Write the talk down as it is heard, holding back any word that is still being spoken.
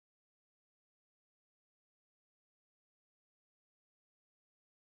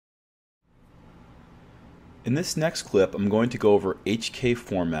In this next clip, I'm going to go over HK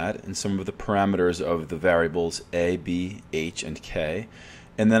format and some of the parameters of the variables a, b, h, and k,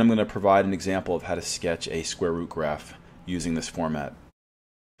 and then I'm going to provide an example of how to sketch a square root graph using this format.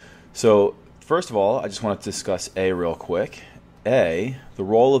 So first of all, I just want to discuss a real quick. The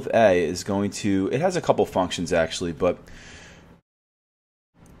role of a is going to, it has a couple functions actually, but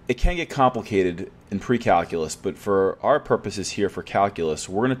it can get complicated in pre-calculus, but for our purposes here for calculus,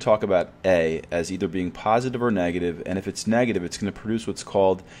 we're going to talk about a as either being positive or negative, and if it's negative, it's going to produce what's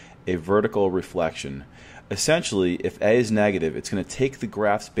called a vertical reflection. Essentially, if a is negative, it's going to take the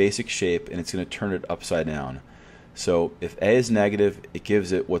graph's basic shape and it's going to turn it upside down. So if a is negative, it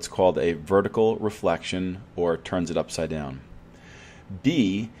gives it what's called a vertical reflection, or turns it upside down.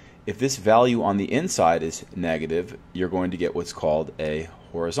 B, if this value on the inside is negative, you're going to get what's called a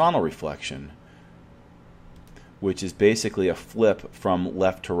horizontal reflection, which is basically a flip from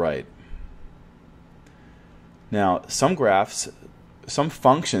left to right. Now, some graphs, some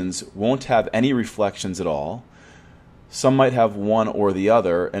functions won't have any reflections at all. Some might have one or the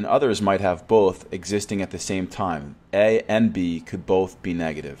other, and others might have both existing at the same time. A and B could both be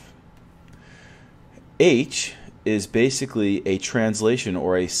negative. H is basically a translation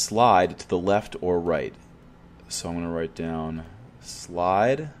or a slide to the left or right. So I'm going to write down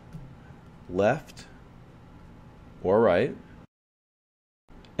slide left or right,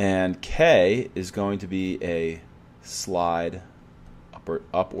 and K is going to be a slide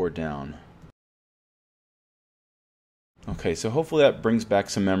up or down. Okay, so hopefully that brings back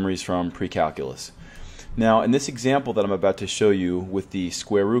some memories from pre-calculus. Now, in this example that I'm about to show you with the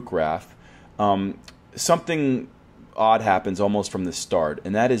square root graph, something odd happens almost from the start,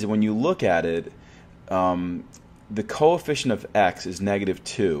 and that is when you look at it, the coefficient of x is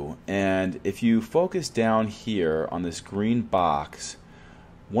 -2, and if you focus down here on this green box,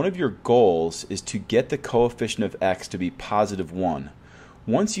 one of your goals is to get the coefficient of x to be +1.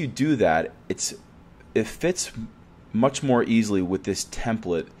 Once you do that, it fits much more easily with this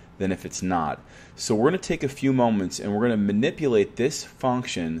template than if it's not. So we're going to take a few moments and we're going to manipulate this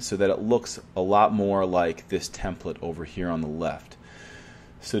function so that it looks a lot more like this template over here on the left.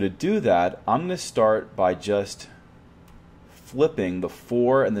 So to do that, I'm going to start by just flipping the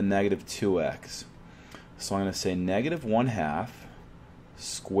 4 and the -2x. So I'm going to say -1/2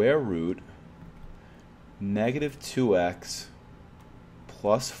 square root -2x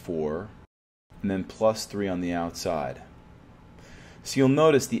plus 4, and then plus 3 on the outside. So you'll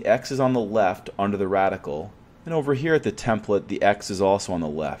notice the x is on the left under the radical, and over here at the template the x is also on the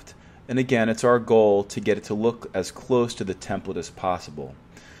left. And again, it's our goal to get it to look as close to the template as possible.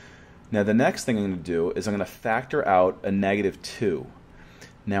 Now the next thing I'm going to do is I'm going to factor out a -2.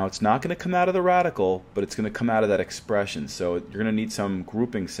 Now it's not going to come out of the radical, but it's going to come out of that expression. So you're going to need some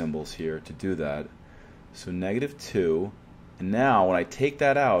grouping symbols here to do that. So -2, and now when I take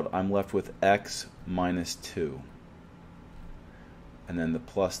that out, I'm left with x minus 2. And then the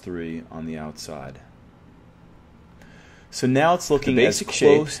plus 3 on the outside. So now it's looking as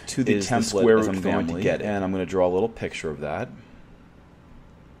close to the template as I'm going to get, and I'm going to draw a little picture of that.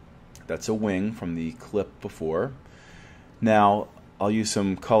 That's a wing from the clip before. Now I'll use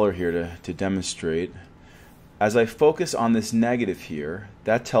some color here to demonstrate. As I focus on this negative here,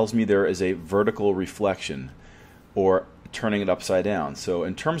 that tells me there is a vertical reflection, or turning it upside down. So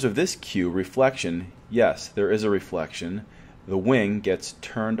in terms of this cue, reflection, yes, there is a reflection. The wing gets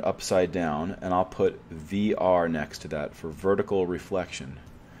turned upside down, and I'll put VR next to that for vertical reflection.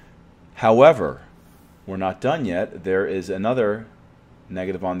 However, we're not done yet. There is another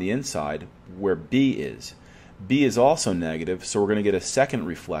negative on the inside where B is. B is also negative, so we're going to get a second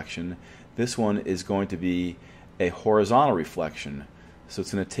reflection. This one is going to be a horizontal reflection. So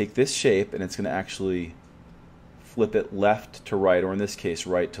it's going to take this shape and it's going to actually flip it left to right, or in this case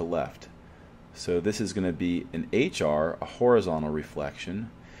right to left. So this is going to be an HR, a horizontal reflection,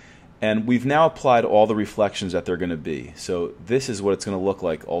 and we've now applied all the reflections that they're going to be. So this is what it's going to look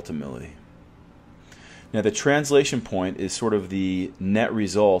like ultimately. Now the translation point is sort of the net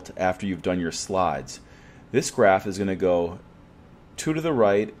result after you've done your slides. This graph is going to go 2 to the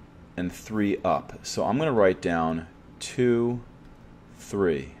right and 3 up. So I'm going to write down 2,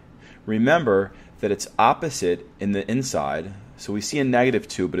 3. Remember that it's opposite in the inside. So we see a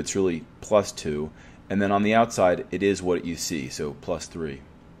 -2, but it's really +2. And then on the outside, it is what you see, so +3.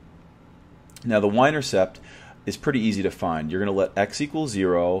 Now the Y-Intercept is pretty easy to find. You're going to let x equal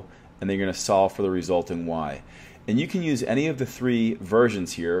 0, and then you're going to solve for the resulting y. And you can use any of the 3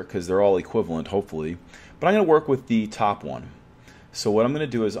 versions here, because they're all equivalent, hopefully. But I'm going to work with the top one. So what I'm going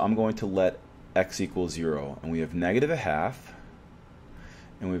to do is I'm going to let x equal 0. And we have -1/2.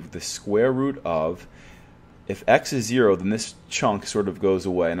 And we have the square root of, if x is 0, then this chunk sort of goes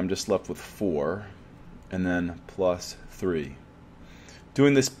away, and I'm just left with 4, and then plus 3.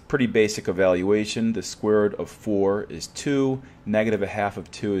 Doing this pretty basic evaluation, the square root of 4 is 2, negative a half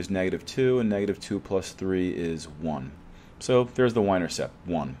of 2 is negative 2, and negative 2 plus 3 is 1. So there's the y-intercept,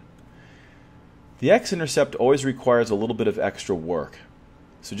 1. The x-intercept always requires a little bit of extra work,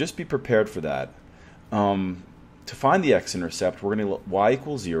 so just be prepared for that. To find the x-intercept, we're going to y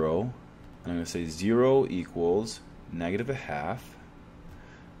equals 0, and I'm going to say 0 equals negative a half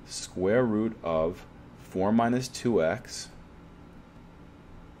square root of 4 minus 2x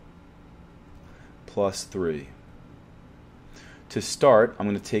plus 3. To start, I'm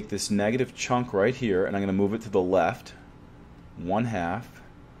going to take this negative chunk right here and I'm going to move it to the left. 1/2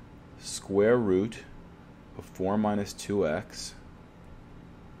 square root of 4 minus 2x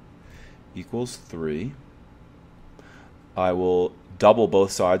equals 3. I will double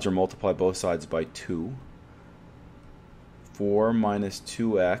both sides or multiply both sides by 2. 4 minus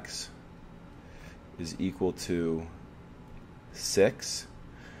 2x is equal to 6.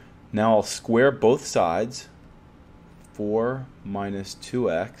 Now I'll square both sides. 4 minus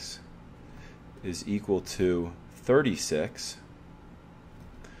 2x is equal to 36.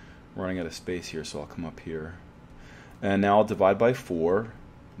 I'm running out of space here, so I'll come up here. And now I'll divide by 4.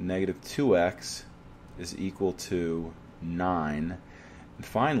 Negative 2x is equal to 9. And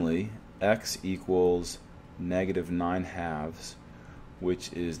finally, x equals negative 9/2,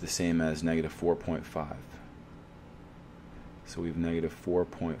 which is the same as negative 4.5. So we have negative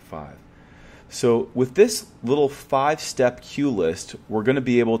 4.5. So with this little 5-step cue list, we're going to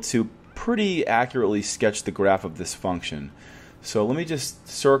be able to pretty accurately sketch the graph of this function. So let me just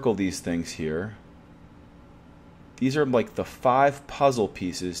circle these things here. These are like the 5 puzzle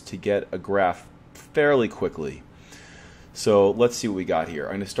pieces to get a graph fairly quickly. So let's see what we got here.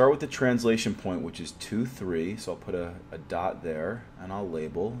 I'm going to start with the translation point, which is 2, 3. So I'll put a dot there, and I'll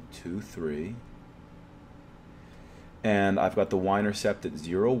label 2, 3. And I've got the y-intercept at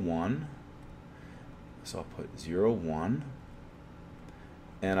 0, 1. So I'll put 0, 1.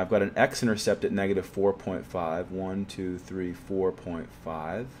 And I've got an x-intercept at negative 4.5. 1, 2, 3,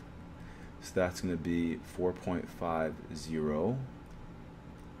 4.5. So that's going to be 4.5, 0.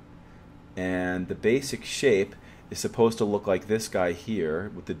 And the basic shape is supposed to look like this guy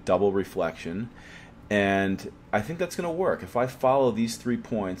here with the double reflection. And I think that's going to work. If I follow these 3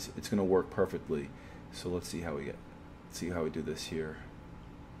 points, it's going to work perfectly. So let's see how we do this here.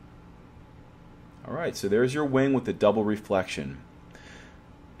 Alright, so there's your wing with the double reflection.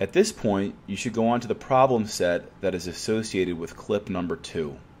 At this point, you should go on to the problem set that is associated with clip number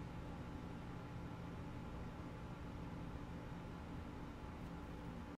 2.